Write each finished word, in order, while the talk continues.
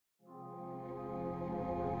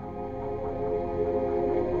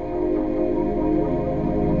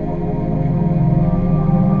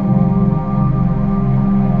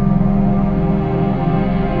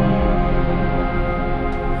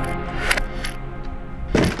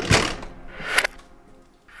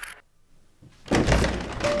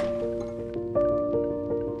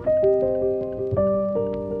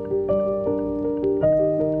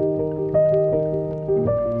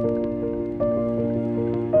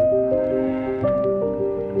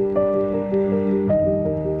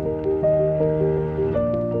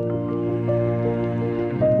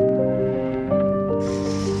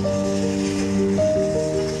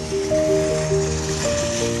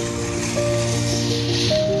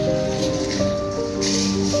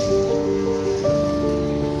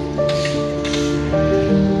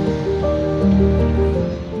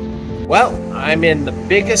I'm in the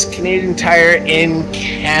biggest Canadian Tire in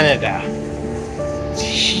Canada. It's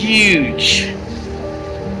huge.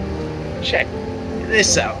 Check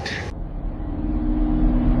this out.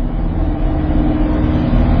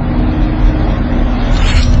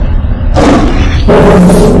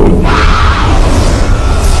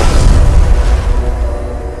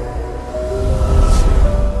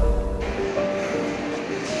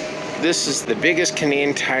 This is the biggest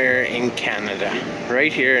Canadian Tire in Canada,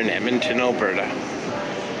 right here in Edmonton, Alberta.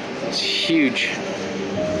 It's huge.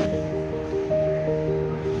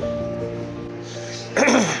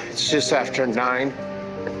 It's just after 9.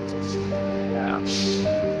 Yeah.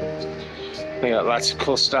 They got lots of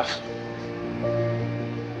cool stuff.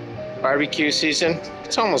 Barbecue season.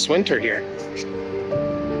 It's almost winter here.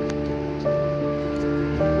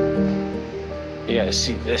 You gotta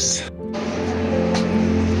see this.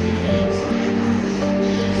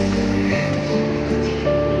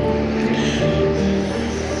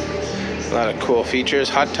 A lot of cool features.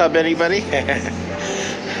 Hot tub, anybody? Oh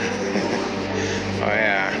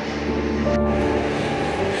yeah.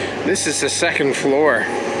 This is the second floor,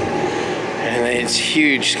 and it's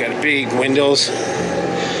huge. It's got big windows.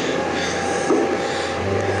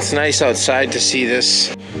 It's nice outside to see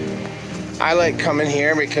this. I like coming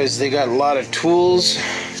here because they got a lot of tools.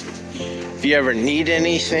 If you ever need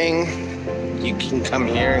anything, you can come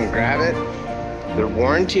here and grab it. Their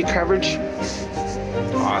warranty coverage,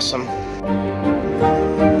 awesome.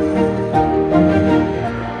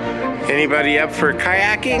 Anybody up for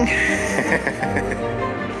kayaking?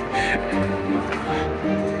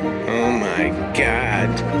 Oh my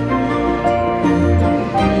God.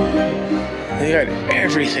 They got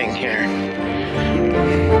everything here.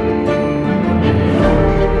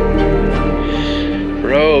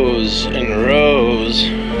 Rows and rows.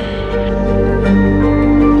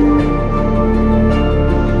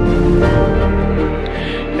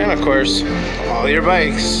 And of course, all your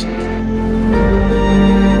bikes.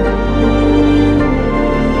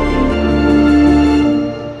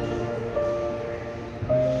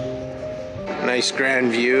 Nice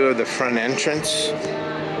grand view of the front entrance.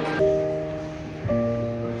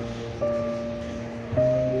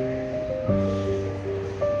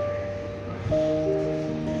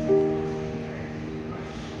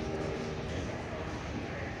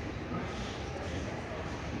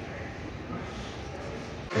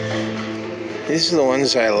 These are the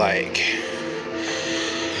ones I like.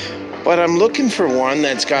 But I'm looking for one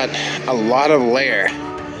that's got a lot of layer.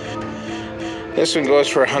 This one goes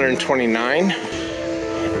for $129.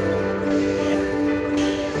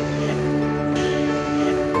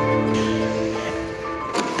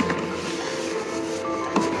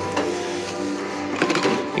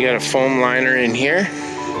 You got a foam liner in here.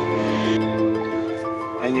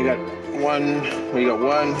 And you got one,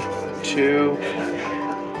 2,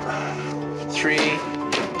 3,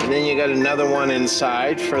 and then you got another one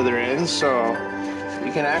inside further in, so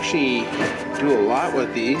you can actually do a lot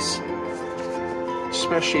with these,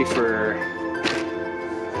 especially for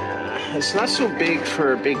it's not so big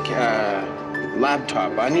for a big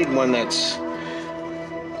laptop. I need one that's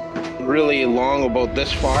really long, about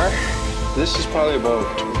this far. This is probably about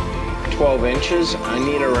 12 inches. I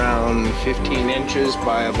need around 15 inches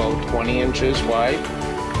by about 20 inches wide,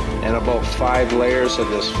 and about 5 layers of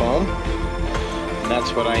this foam.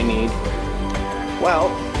 That's what I need.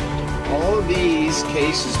 Well, all of these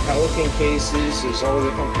cases, Pelican cases, there's all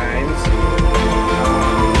different kinds.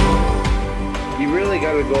 You really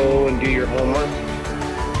got to go and do your homework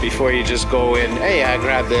before you just go in, hey, I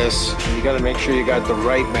grab this. You got to make sure you got the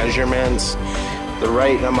right measurements, the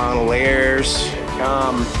right amount of layers.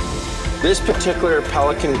 This particular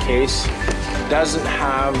Pelican case doesn't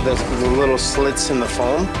have the little slits in the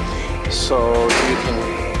foam, so you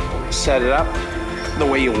can set it up the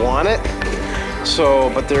way you want it. So,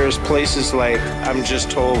 but there's places like, I'm just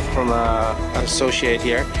told from an associate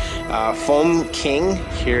here, Foam King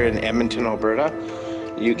here in Edmonton, Alberta.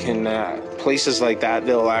 You can, places like that,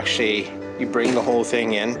 they'll actually, you bring the whole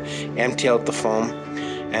thing in, empty out the foam,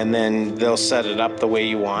 and then they'll set it up the way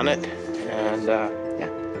you want it. And yeah,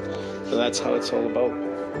 so that's how it's all about.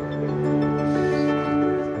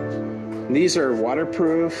 These are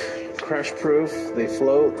waterproof, crush proof, they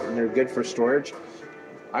float, and they're good for storage.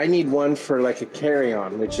 I need one for like a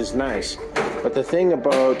carry-on, which is nice. But the thing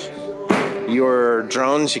about your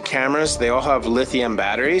drones, your cameras, they all have lithium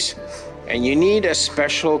batteries, and you need a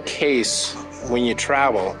special case when you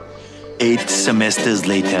travel. 8 semesters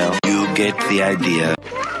later, you get the idea.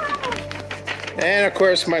 And of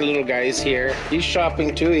course, my little guy is here. He's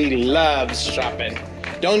shopping too. He loves shopping,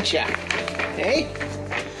 don't ya? Hey?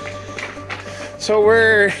 So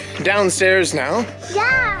we're downstairs now.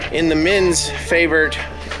 Yeah. In the men's favorite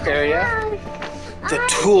area, the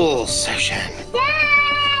tools section. Oh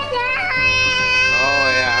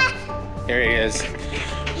yeah, here he is.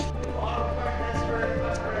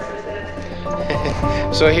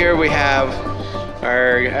 So here we have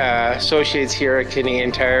our associates here at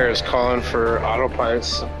Canadian Tire is calling for auto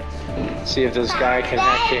parts. See if this guy can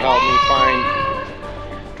actually help me find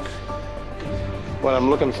what I'm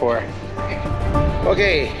looking for.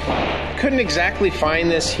 Okay, couldn't exactly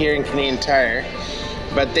find this here in Canadian Tire,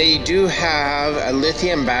 but they do have a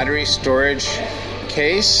lithium battery storage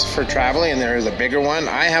case for traveling, and there's a bigger one.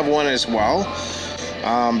 I have one as well.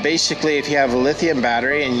 Basically, if you have a lithium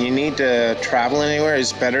battery and you need to travel anywhere,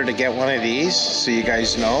 it's better to get one of these, so you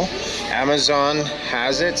guys know. Amazon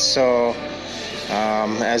has it, so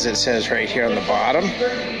as it says right here on the bottom.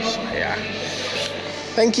 So yeah.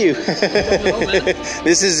 Thank you.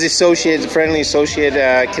 This is the friendly associate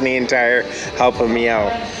Canadian Tire helping me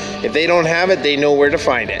out. If they don't have it, they know where to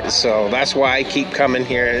find it. So that's why I keep coming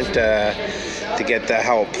here to get the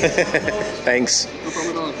help. Thanks.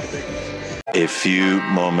 A few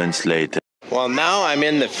moments later. Well, now I'm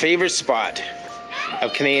in the favorite spot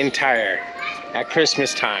of Canadian Tire at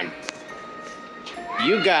Christmas time.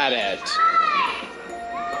 You got it.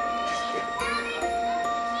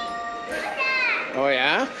 Oh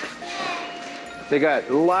yeah? They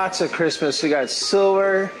got lots of Christmas. You got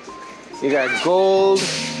silver, you got gold.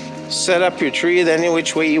 Set up your tree any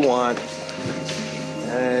which way you want.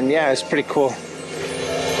 And yeah, it's pretty cool.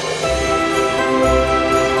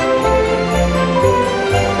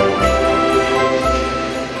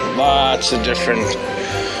 Lots of different,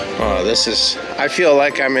 oh, this is, I feel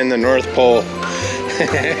like I'm in the North Pole.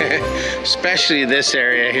 Especially this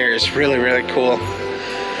area here is really, really cool.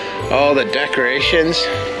 All the decorations,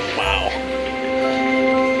 wow.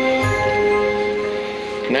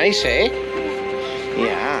 Nice, eh?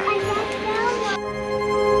 Yeah.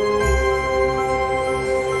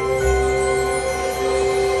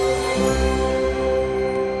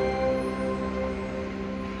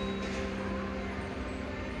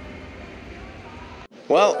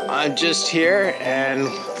 Well, I'm just here and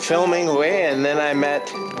filming away, and then I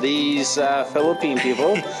met these Philippine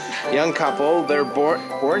people, young couple. They're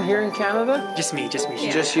born here in Canada? Just me.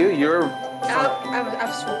 Yeah. Just you? You're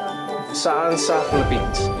I'm saan sa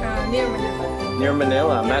Philippines? near Manila. Near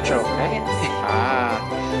Manila, Metro, eh? Yes.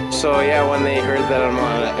 Ah, so yeah, when they heard that I'm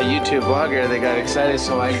a YouTube vlogger, they got excited,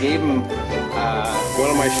 so I gave them one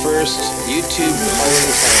of my first YouTube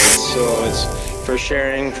calling cards. So it's for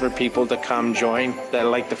sharing, for people to come join that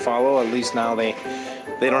like to follow. At least now they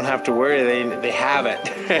don't have to worry, they have it.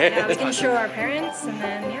 Yeah, we can show our parents, and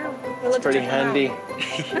then yeah, we'll It's pretty handy.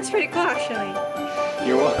 That's pretty cool, actually.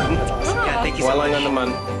 You're welcome. Yeah, thank you so Walang much. naman.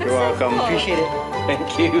 You're so welcome. cool. Appreciate it.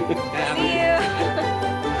 Thank you. See you.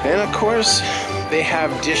 And of course, they have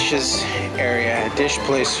dishes area, a dish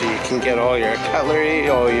place so you can get all your cutlery,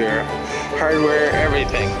 all your hardware,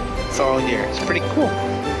 everything. It's all here. It's pretty cool.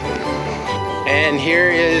 And here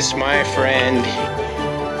is my friend,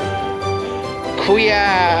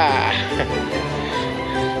 Kuya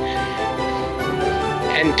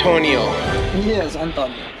Antonio. Yes,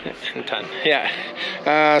 Anton. Anton. Yeah.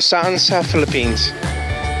 Saan sa Philippines?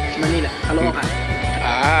 Manila. Caloocan.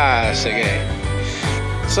 Ah, sige.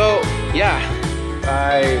 So, yeah,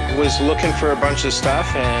 I was looking for a bunch of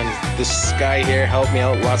stuff, and this guy here helped me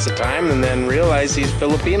out lots of time, and then realized he's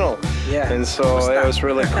Filipino. Yeah. And so it was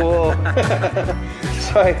really cool.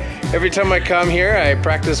 So every time I come here, I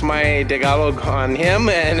practice my Tagalog on him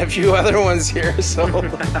and a few other ones here. So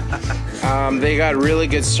they got really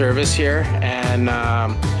good service here, and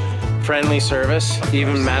friendly service.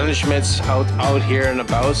 Even management's out here and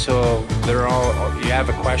about, so they're all, you have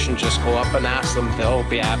a question, just go up and ask them. They'll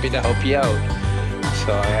be happy to help you out.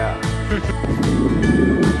 So yeah.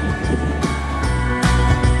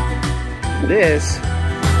 This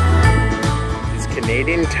is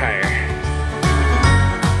Canadian Tire.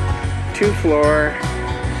 2-floor.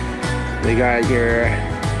 They got your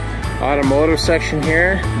automotive section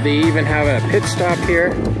here. They even have a pit stop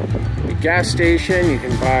here. The gas station, you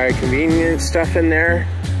can buy convenience stuff in there,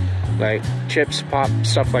 like chips, pop,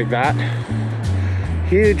 stuff like that.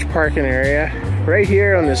 Huge parking area right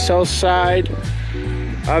here on the south side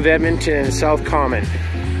of Edmonton, South Common.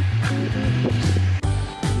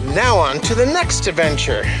 Now on to the next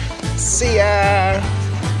adventure. See ya!